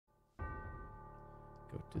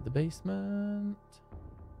Go to the basement.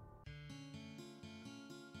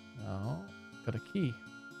 No. Got a key.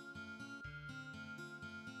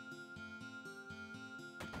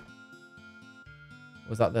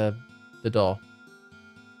 Was that the door?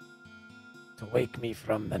 To wake me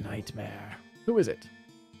from the nightmare. Who is it?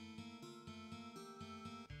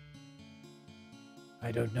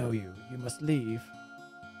 I don't know you. You must leave.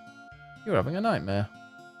 You're having a nightmare.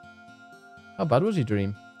 How bad was your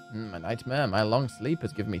dream? A nightmare. My long sleep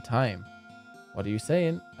has given me time. What are you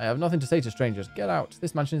saying? I have nothing to say to strangers. Get out.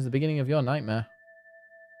 This mansion is the beginning of your nightmare.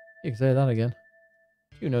 You can say that again.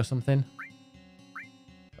 Do you know something?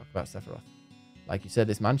 Talk about Sephiroth. Like you said,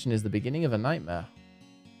 this mansion is the beginning of a nightmare.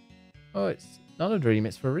 Oh, it's not a dream.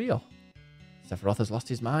 It's for real. Sephiroth has lost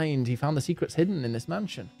his mind. He found the secrets hidden in this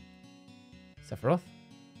mansion. Sephiroth?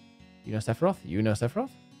 You know Sephiroth? You know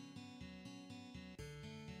Sephiroth?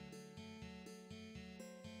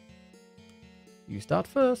 You start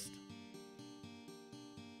first.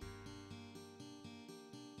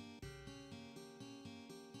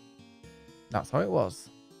 That's how it was.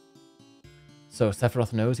 So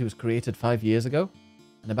Sephiroth knows he was created 5 years ago?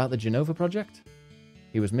 And about the Genova project?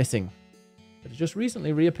 He was missing, but just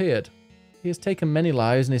recently reappeared. He has taken many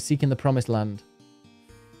lives and is seeking the promised land.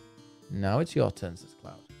 Now it's your turn, says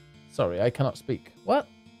Cloud. Sorry, I cannot speak. What?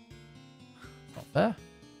 Not fair.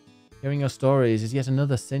 Hearing your stories is yet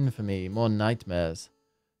another sin for me. More nightmares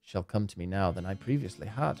shall come to me now than I previously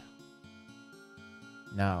had.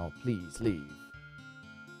 Now, please leave.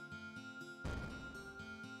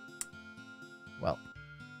 Well,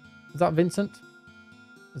 is that Vincent?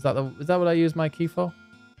 Is that what I used my key for?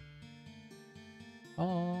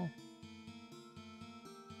 Oh.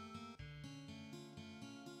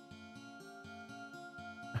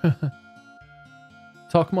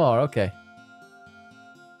 Talk more, okay.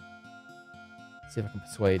 See if I can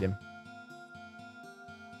persuade him.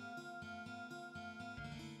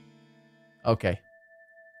 Okay.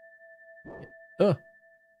 Oh.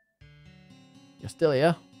 You're still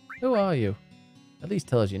here? Who are you? At least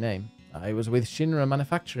tell us your name. I was with Shinra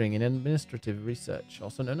Manufacturing in Administrative Research,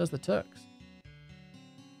 also known as the Turks.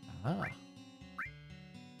 Ah.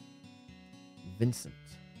 Vincent.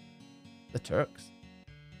 The Turks?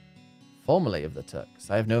 Formerly of the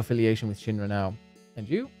Turks. I have no affiliation with Shinra now. And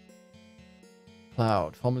you?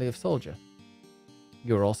 Cloud, formerly of Soldier.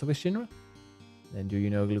 You are also with Shinra? Then do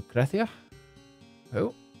you know Lucretia?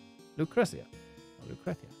 Who? Lucretia. Or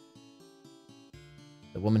Lucretia.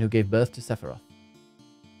 The woman who gave birth to Sephiroth.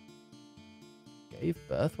 Gave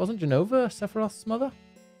birth? Wasn't Genova Sephiroth's mother?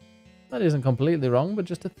 That isn't completely wrong, but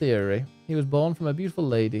just a theory. He was born from a beautiful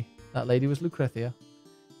lady. That lady was Lucretia.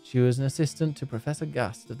 She was an assistant to Professor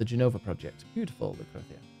Gast of the Genova Project. Beautiful,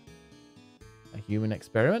 Lucretia. A human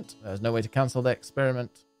experiment? There's no way to cancel the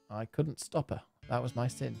experiment. I couldn't stop her. That was my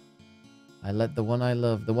sin. I let the one I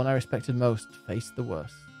loved, the one I respected most, face the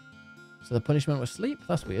worst. So the punishment was sleep?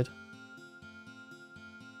 That's weird.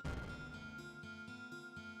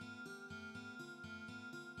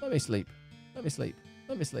 Let me sleep. Let me sleep.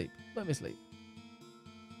 Let me sleep. Let me sleep.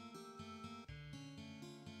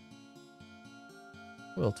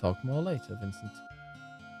 We'll talk more later, Vincent.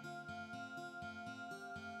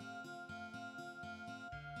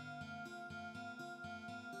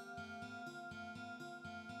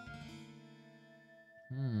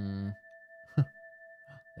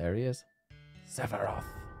 There he is. Sephiroth.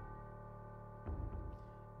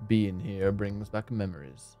 Being here brings back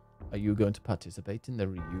memories. Are you going to participate in the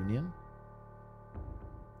reunion?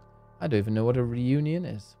 I don't even know what a reunion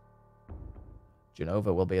is.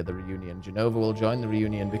 Genova will be at the reunion. Genova will join the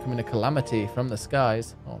reunion, becoming a calamity from the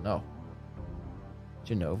skies. Oh no.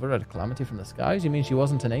 Genova, a calamity from the skies? You mean she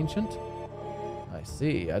wasn't an ancient? I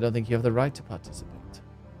see. I don't think you have the right to participate.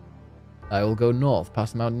 I will go north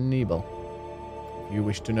past Mount Nibel. If you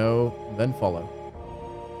wish to know, then follow.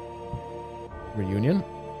 Reunion?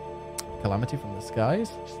 Calamity from the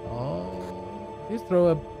skies? Oh, please throw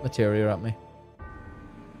a materia at me.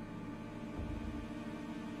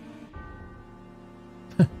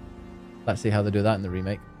 Let's see how they do that in the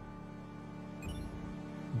remake.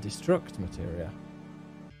 Destruct materia.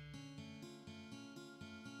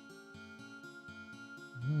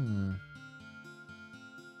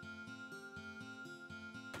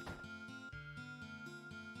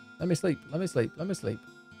 Let me sleep. Let me sleep. Let me sleep.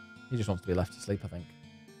 He just wants to be left to sleep, I think.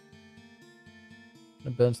 I'm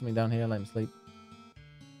gonna burn something down here and let him sleep.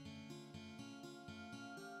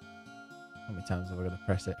 How many times have I got to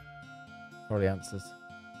press it before he answers?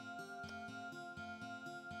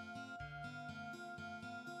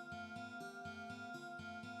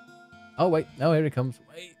 Oh, wait. No, here he comes.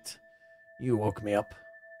 Wait. You woke me up.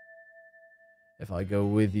 If I go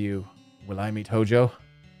with you, will I meet Hojo?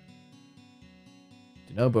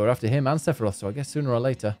 Don't know, but we're after him and Sephiroth, so I guess sooner or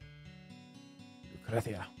later.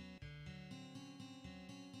 Lucrezia.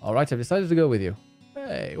 Alright, I've decided to go with you.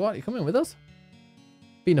 Hey, what? You coming with us?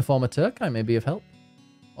 Being a former Turk, I may be of help.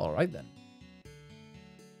 Alright then.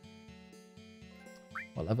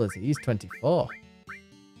 What level is he? He's 24.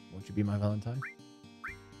 Won't you be my Valentine?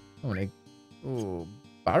 I'm gonna... Ooh,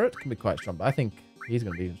 Barrett can be quite strong, but I think he's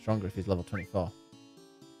going to be even stronger if he's level 24.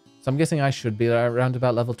 So I'm guessing I should be around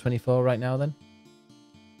about level 24 right now then.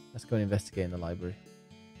 Let's go and investigate in the library.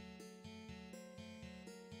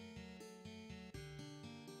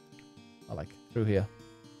 I like through here.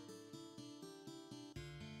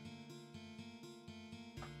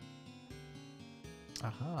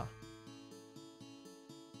 Aha.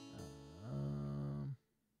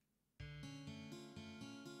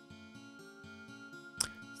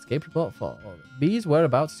 Escape report for B's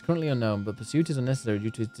whereabouts is currently unknown, but pursuit is unnecessary due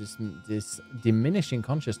to this diminishing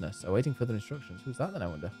consciousness. Awaiting further instructions. Who's that then, I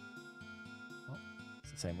wonder? Oh,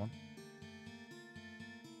 it's the same one.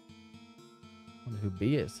 I wonder who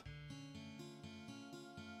B is.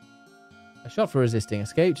 A shot for resisting.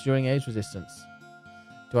 Escaped during age resistance.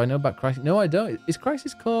 Do I know about Crisis? No, I don't. Is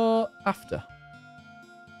Crisis Core after?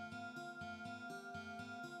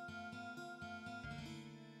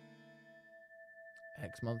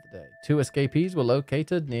 X month day. 2 escapees were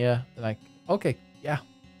located near the like. Okay, yeah.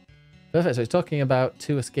 Perfect. So it's talking about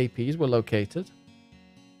 2 escapees were located.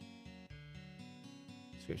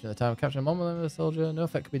 Description of the time of capturing a member of a soldier. No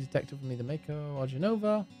effect could be detected from either Mako or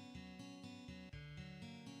Genova.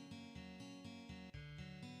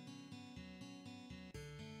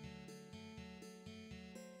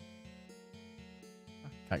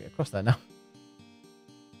 Can't get across there now.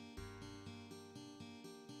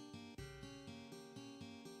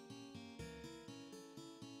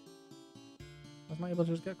 Wasn't I able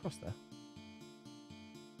to just get across there?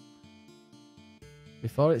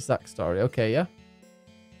 Before it's Zach's story. Okay, yeah.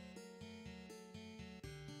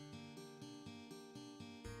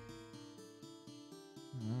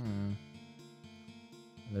 And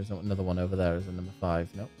there's another one over there as a number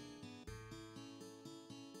 5. Nope.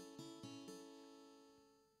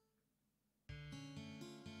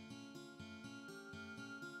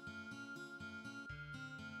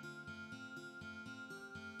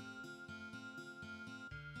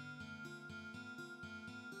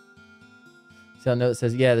 See that note that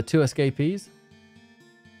says, yeah, the 2 escapees.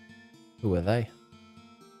 Who are they?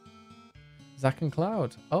 Zach and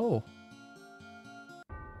Cloud. Oh.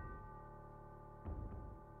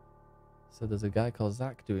 So there's a guy called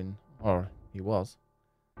Zach doing, or he was,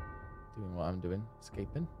 doing what I'm doing,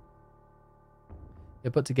 escaping. They're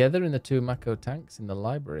put together in the 2 Mako tanks in the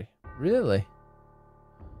library. Really?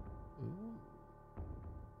 Ooh.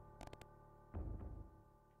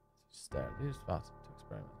 Stare. Here's fast to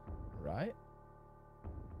experiment. Right?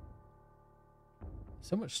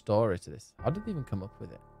 So much story to this. How did they even come up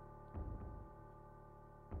with it?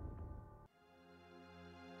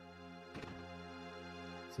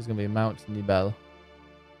 This is going to be Mount Nibel.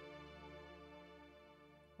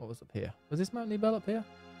 What was up here? Was this Mount Nibel up here?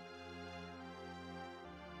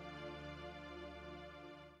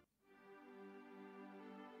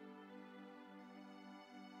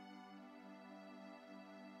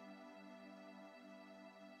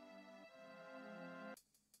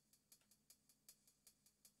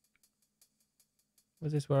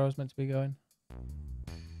 Was this where I was meant to be going?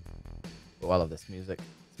 Oh, I love this music.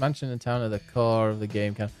 This mansion and town are the core of the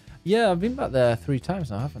game. Yeah, I've been back there 3 times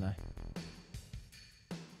now, haven't I?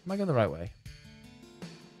 Am I going the right way?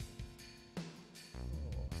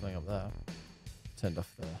 Oh, something up there. Turned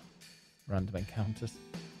off the random encounters.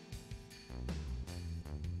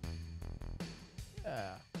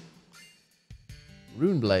 Yeah.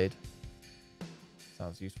 Rune Blade.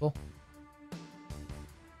 Sounds useful.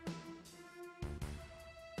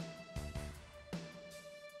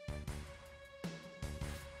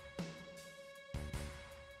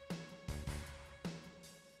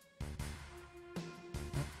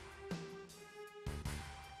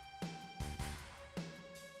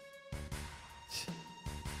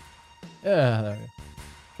 Yeah, there we go.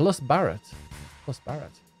 Plus Barrett. Plus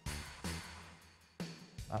Barrett.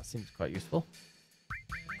 That seems quite useful.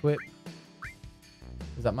 Equip.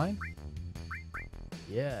 Is that mine?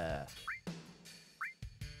 Yeah.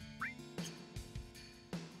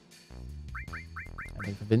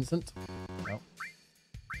 Anything for Vincent? No.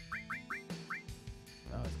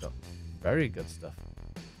 No, it's got very good stuff.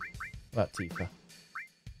 What about Tifa?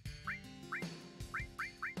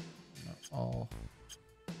 Not all.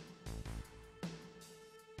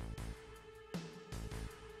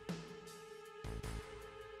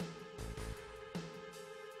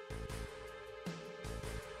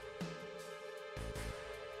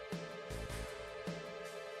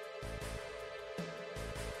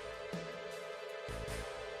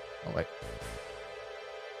 Oh, wait.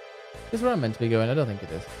 Is this where I'm meant to be going? I don't think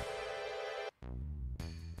it is.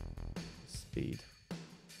 Speed.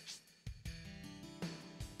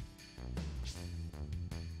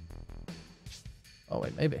 Oh,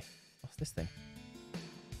 wait, maybe. What's this thing?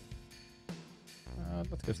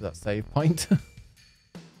 Let's go to that save point. I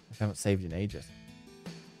haven't saved in ages.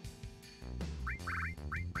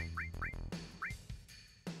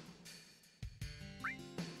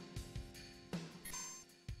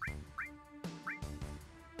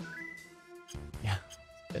 Yeah,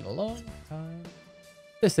 it's been a long time.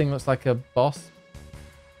 This thing looks like a boss.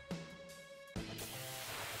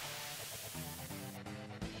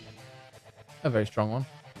 A very strong one.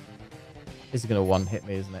 This is going to one-hit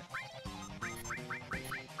me, isn't it?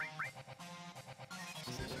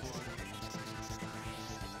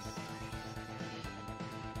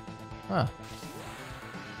 Ah.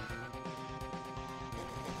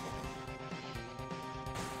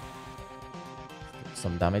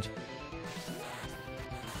 Some damage.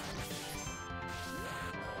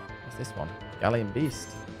 What's this one? Galleon Beast.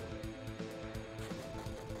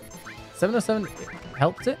 707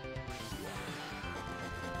 helped it?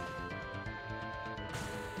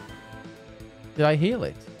 Did I heal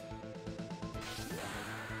it?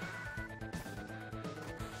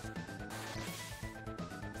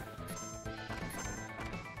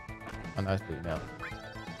 Oh, nice blue nail.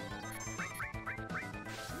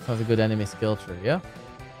 Sounds a good enemy skill tree, yeah?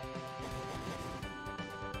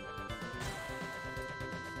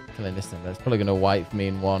 Killing this thing, that's probably going to wipe me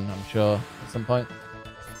in one, I'm sure, at some point.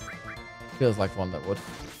 Feels like one that would.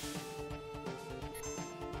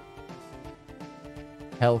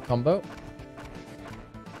 Hell combo.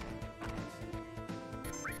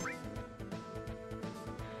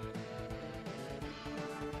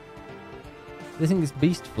 I think this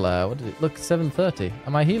beast flare, what did it look? 730.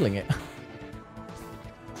 Am I healing it?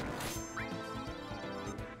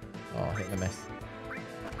 Oh, hit and a miss.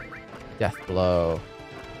 Death blow.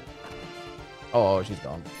 Oh, she's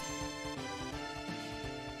gone.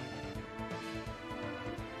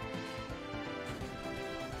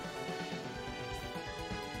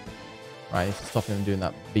 Right, I need to stop him doing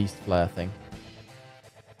that beast flare thing.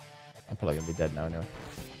 I'm probably gonna be dead now anyway.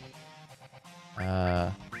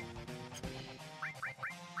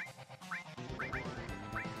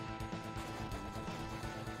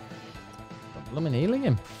 Blooming healing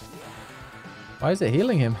him. Why is it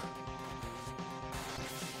healing him?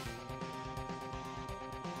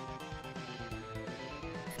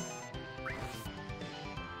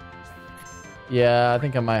 Yeah, I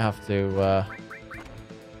think I might have to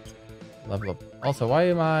level up. Also, why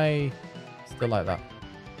am I still like that?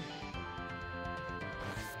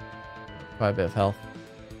 Quite a bit of health.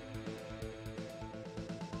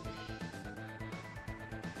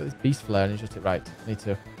 Got this beast flare and he's just hit right. Me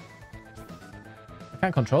too. I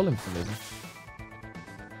can't control him for some reason.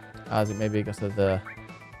 Is it maybe because of the...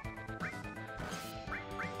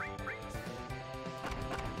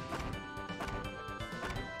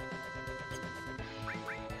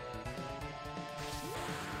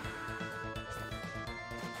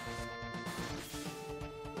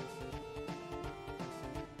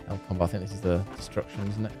 Hell combo. I think this is the destruction,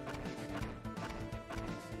 isn't it?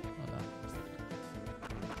 Oh, no.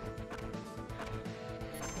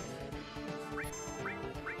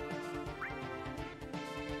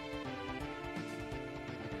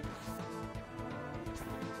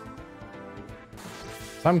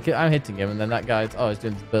 So I'm hitting him, and then that guy's... Oh, he's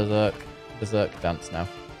doing this berserk dance now.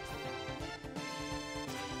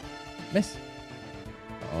 Miss.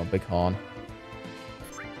 Oh, big horn.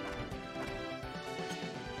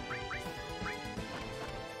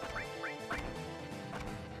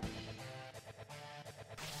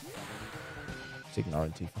 Just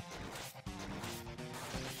ignoring Tifa.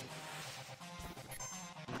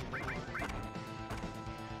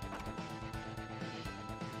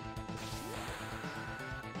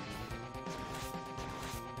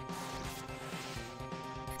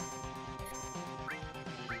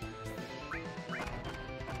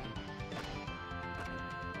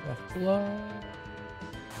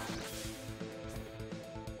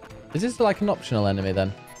 Is this like an optional enemy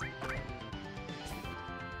then?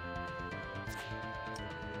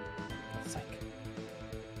 God's sake.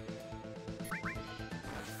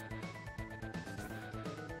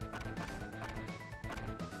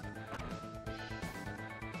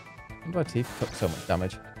 Why do my teeth took so much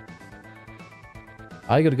damage?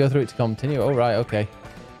 I got to go through it to continue. Oh right, okay.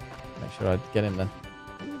 Make sure I get him then.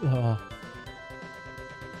 Oh.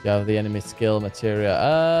 You have the enemy skill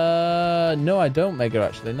materia. No, I don't, Mega,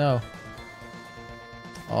 actually, no.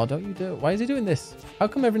 Oh, don't you do it. Why is he doing this? How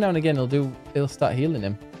come every now and again he'll start healing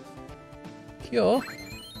him? cure.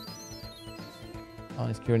 Oh,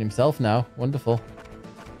 he's curing himself now. Wonderful.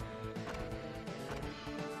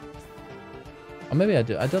 Or maybe I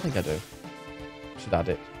do. I don't think I do. Should add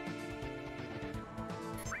it.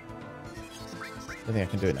 I don't think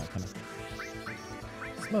I can do it now, can I?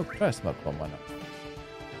 Smoke. Try a smoke bomb. Why not?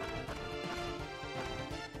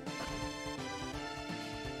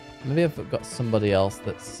 Maybe I've got somebody else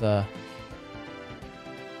that's...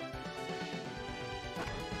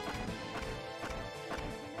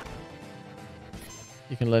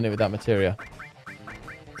 You can learn it with that materia.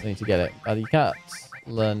 I need to get it. You can't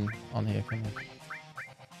learn on here, can you?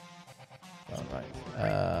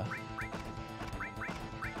 Alright.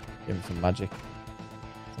 Give him some magic.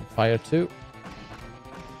 Some fire too.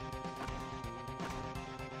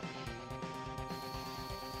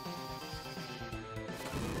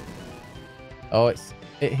 Oh,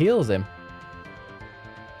 it heals him.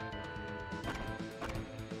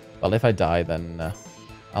 Well, if I die, then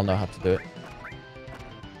I'll know how to do it.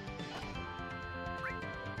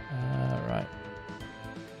 Right.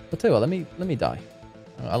 I'll tell you what, let me die.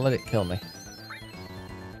 I'll let it kill me.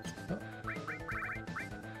 Oh.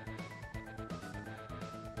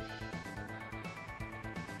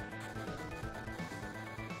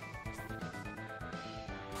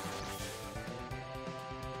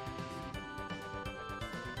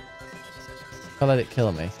 If I let it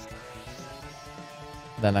kill me,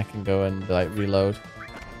 then I can go and like reload.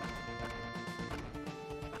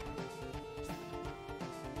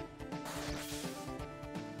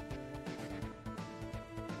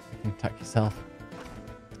 Attack yourself.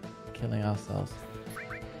 Killing ourselves.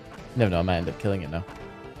 You never know, I might end up killing it now.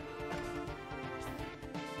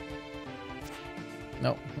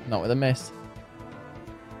 Nope, not with a miss.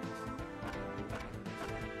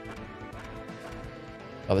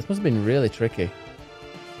 Oh, this must have been really tricky.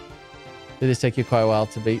 Did this take you quite a while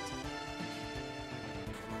to beat?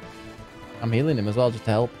 I'm healing him as well, just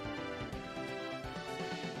to help.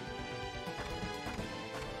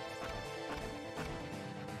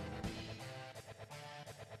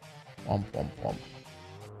 Womp, womp, womp.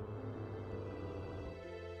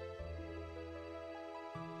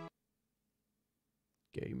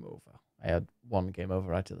 Game over. I had one game over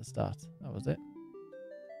right at the start. That was it.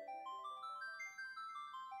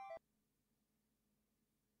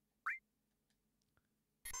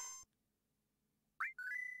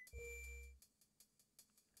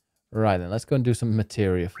 Right then, let's go and do some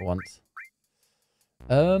materia for once.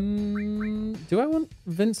 Do I want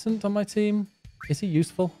Vincent on my team? Is he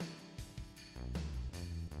useful?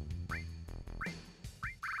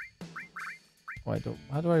 Oh,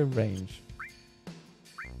 how do I range?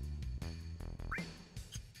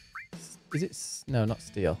 Is it... No, not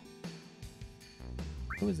steel.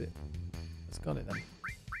 Who is it? It's got it then.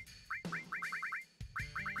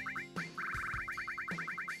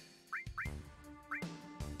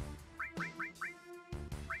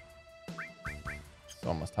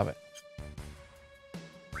 Someone must have it.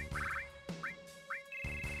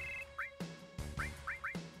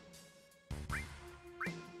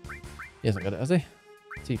 He hasn't got it, has he?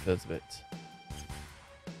 T-Thirds of it.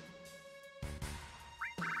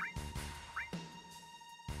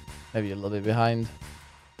 Maybe a little bit behind.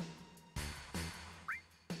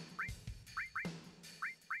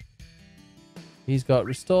 He's got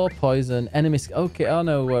restore, poison, enemy... Okay, oh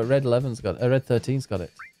no, red 11's got it. Red 13's got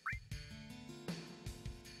it.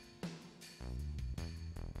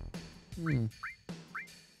 I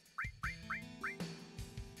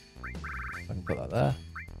can put that there.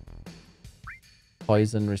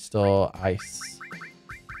 Poison, restore, ice.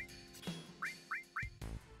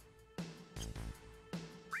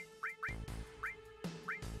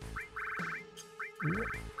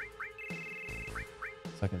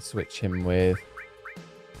 So I can switch him with...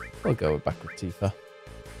 We'll go back with Tifa.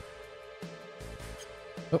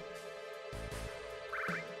 Oh.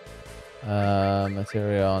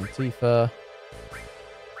 Materia on Tifa.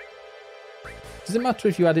 Does it matter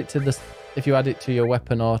if you add it to this? If you add it to your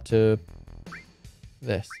weapon or to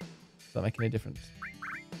this? Does that make any difference?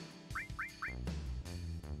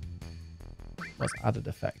 What's added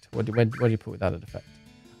effect? What do you put with added effect?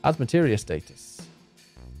 Adds materia status.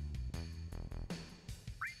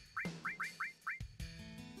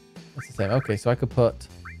 That's the same. Okay, so I could put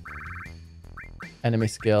enemy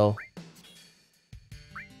skill.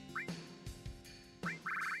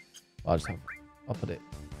 I'll put it.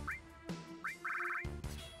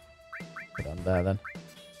 Put it on there then.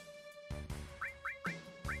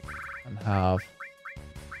 And have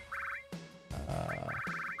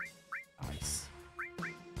ice.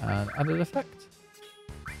 And added effect.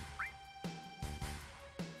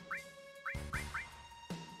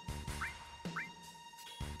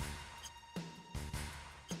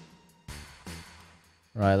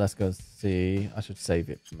 Right, let's go see. I should save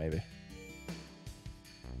it, maybe.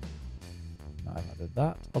 I've added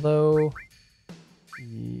that. Although,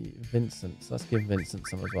 Vincent. So let's give Vincent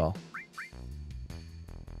some as well.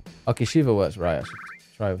 Okay, Shiva works right. I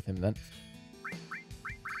should try with him then.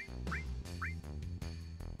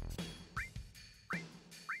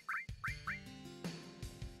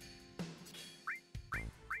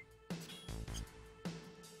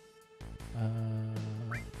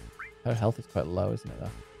 Her health is quite low, isn't it, though?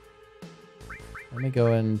 Let me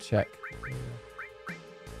go and check.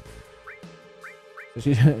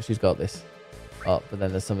 So she's got this up, but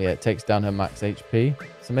then there's something that takes down her max HP.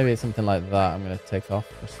 So maybe it's something like that I'm going to take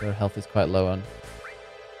off, because her health is quite low on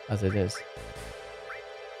as it is.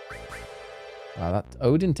 Wow, that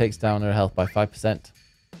Odin takes down her health by 5%.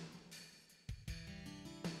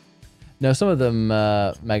 No, some of them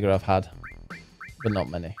Mega I've had, but not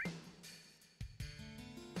many.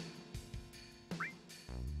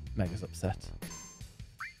 Mega's upset.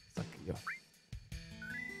 It's like, yo.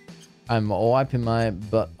 I'm wiping my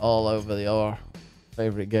butt all over your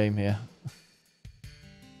favorite game here.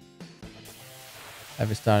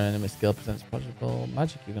 Every star and enemy skill presents prodigal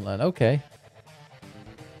magic you can learn. Okay.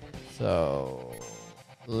 So,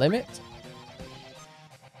 limit.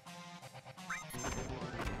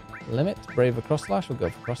 Limit. Braver cross slash. We'll go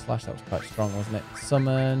for cross slash. That was quite strong, wasn't it?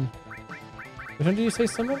 Summon. Which one do you say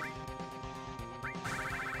summon?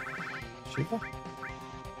 Shiva?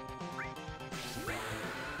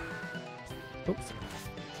 Oops.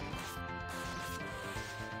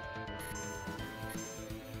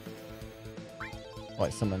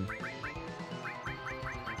 Wait, summon.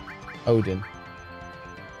 Odin.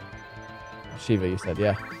 Shiva, you said,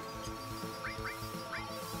 yeah.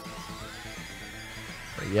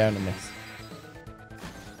 Yeah, and a miss.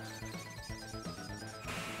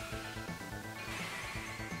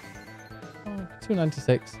 Oh,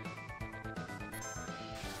 296.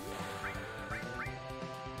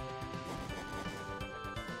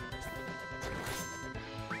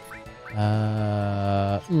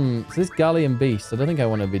 So this Galleon Beast, I don't think I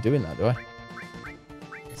want to be doing that, do I?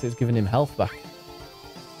 So it's giving him health back.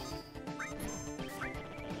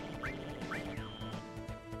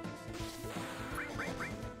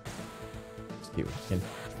 Just keep looking.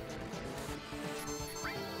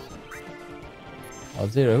 Oh,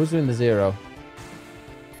 0. Who's doing the 0?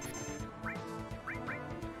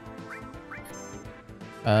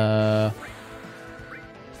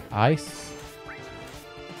 Ice.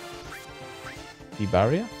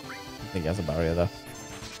 Barrier? I think he has a barrier though.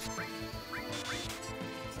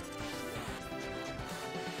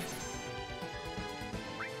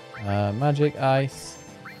 Magic, ice.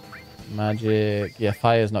 Magic. Yeah,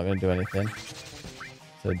 fire's not going to do anything.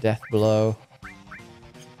 So death blow.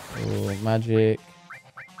 Ooh, magic.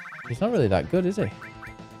 He's not really that good, is he?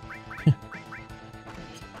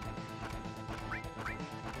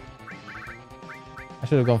 I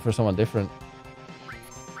should have gone for someone different.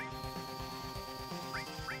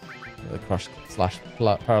 The crush slash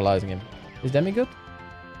paralyzing him. Is Demi good?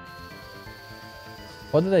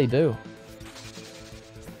 What do they do?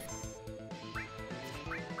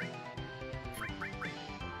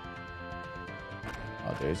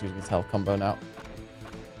 Oh dear, he's using his health combo now.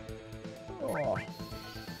 Oh.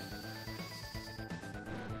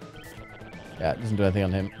 Yeah, it doesn't do anything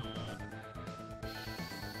on him.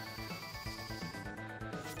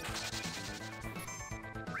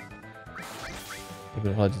 He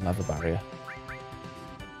probably doesn't have a barrier.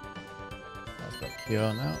 That's got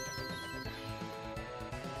cure now.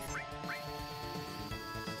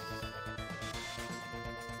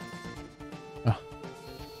 Oh.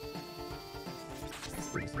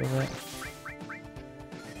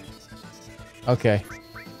 Okay.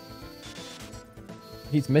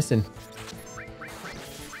 He's missing.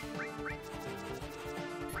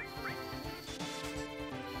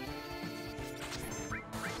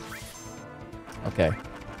 Okay.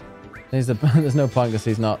 There's no point because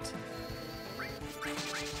he's not.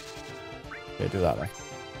 Okay, do that then.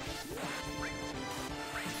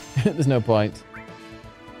 There's no point.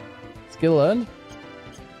 Skill learned?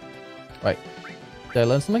 Wait. Did I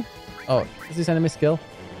learn something? Oh, is this enemy skill?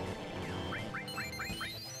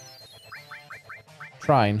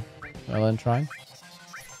 Trine. Did I learn Trine?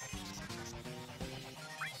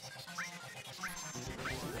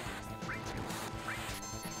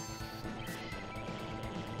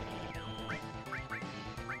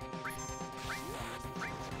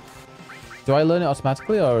 Do I learn it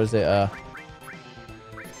automatically or is it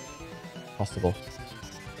possible?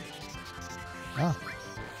 Ah.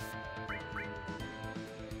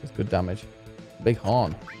 That's good damage. Big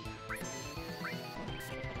horn.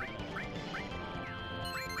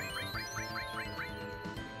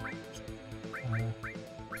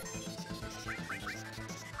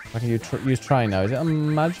 can you use try now? Is it a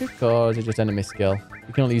magic or is it just enemy skill?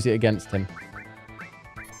 You can only use it against him.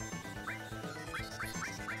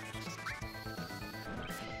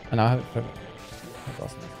 And now I have it for...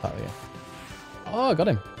 Oh, I got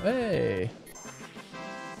him. Hey.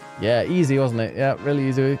 Yeah, easy, wasn't it? Yeah, really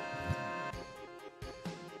easy.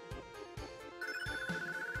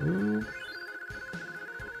 Ooh.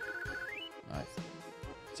 Nice.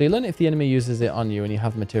 So you learn if the enemy uses it on you and you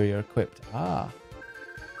have material equipped. Ah.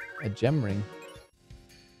 A gem ring.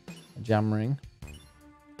 A jam ring.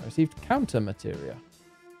 I received counter materia.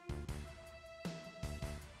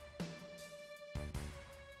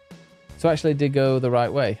 So actually, I did go the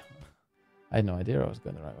right way. I had no idea I was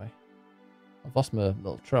going the right way. I've lost my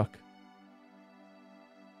little truck.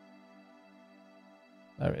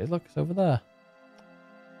 There it is. Look, it's over there.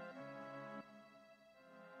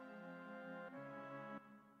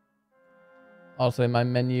 Also in my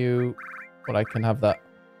menu, but I can have that.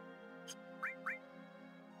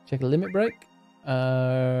 Check a limit break.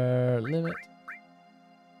 Limit.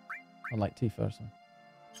 Unlike Tifa or something.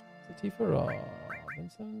 Is it Tifa or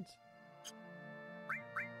Vincent?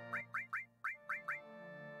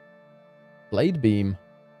 Blade Beam.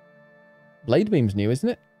 Blade Beam's new, isn't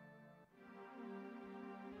it?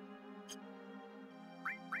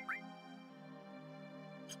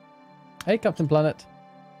 Hey, Captain Planet.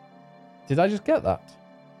 Did I just get that?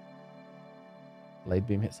 Blade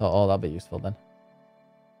Beam hits. Oh, that'll be useful then.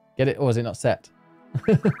 Get it? Or is it not set?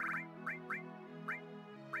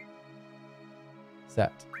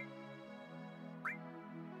 Set.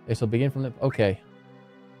 This will begin from the... Okay.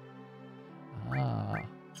 Ah.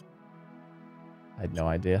 I had no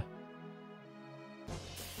idea.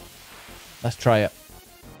 Let's try it.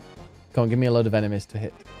 Come on, give me a load of enemies to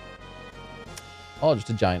hit. Oh, just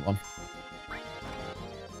a giant one.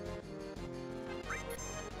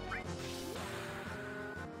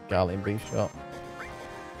 Guardian Beam shot.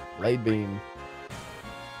 Blade Beam.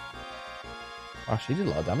 Oh, she did a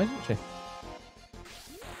lot of damage, didn't she?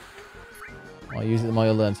 Oh, I use it the more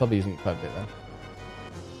you learn, so I'll be using it quite a bit then.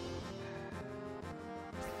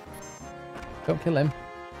 Don't kill him.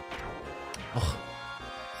 Oh,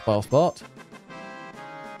 spoil sport.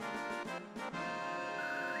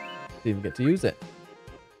 Didn't even get to use it.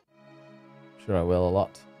 Sure I will a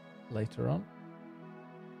lot later on.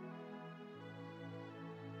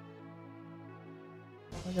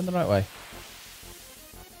 Am I going the right way?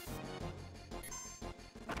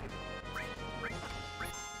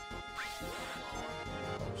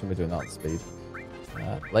 Shouldn't be doing that at speed.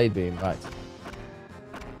 Blade Beam, right.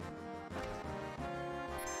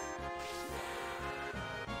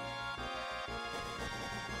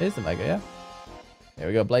 Here's the Mega, yeah? Here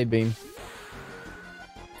we go, Blade Beam.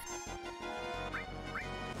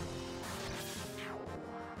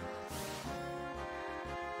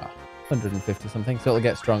 Ah, 150 something, so it'll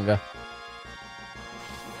get stronger.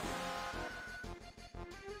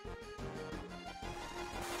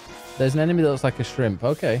 There's an enemy that looks like a shrimp,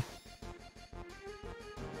 okay.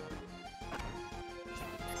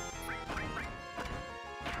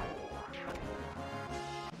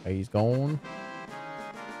 Okay, he's gone.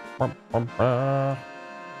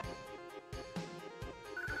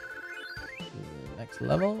 Next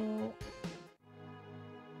level.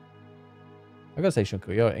 I gotta say,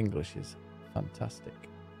 Shunko, your English is fantastic.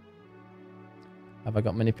 Have I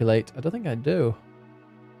got manipulate? I don't think I do.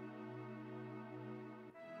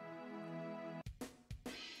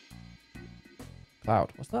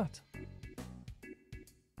 Cloud, what's that?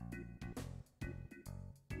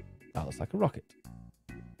 That looks like a rocket.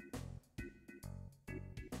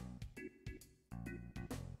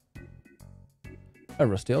 A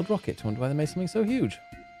rusty old rocket. I wonder why they made something so huge.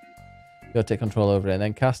 You gotta take control over it and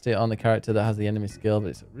then cast it on the character that has the enemy skill, but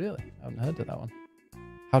it's really... I haven't heard of that one.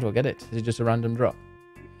 How do I get it? Is it just a random drop?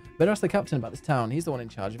 Better ask the captain about this town. He's the one in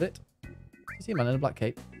charge of it. You see a man in a black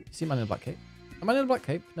cape? You see a man in a black cape? A man in a black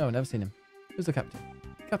cape? No, I've never seen him. Who's the captain?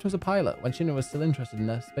 The captain was a pilot when Shinra was still interested in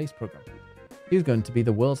their space program. He was going to be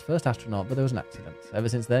the world's first astronaut, but there was an accident. Ever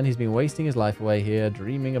since then, he's been wasting his life away here,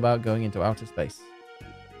 dreaming about going into outer space.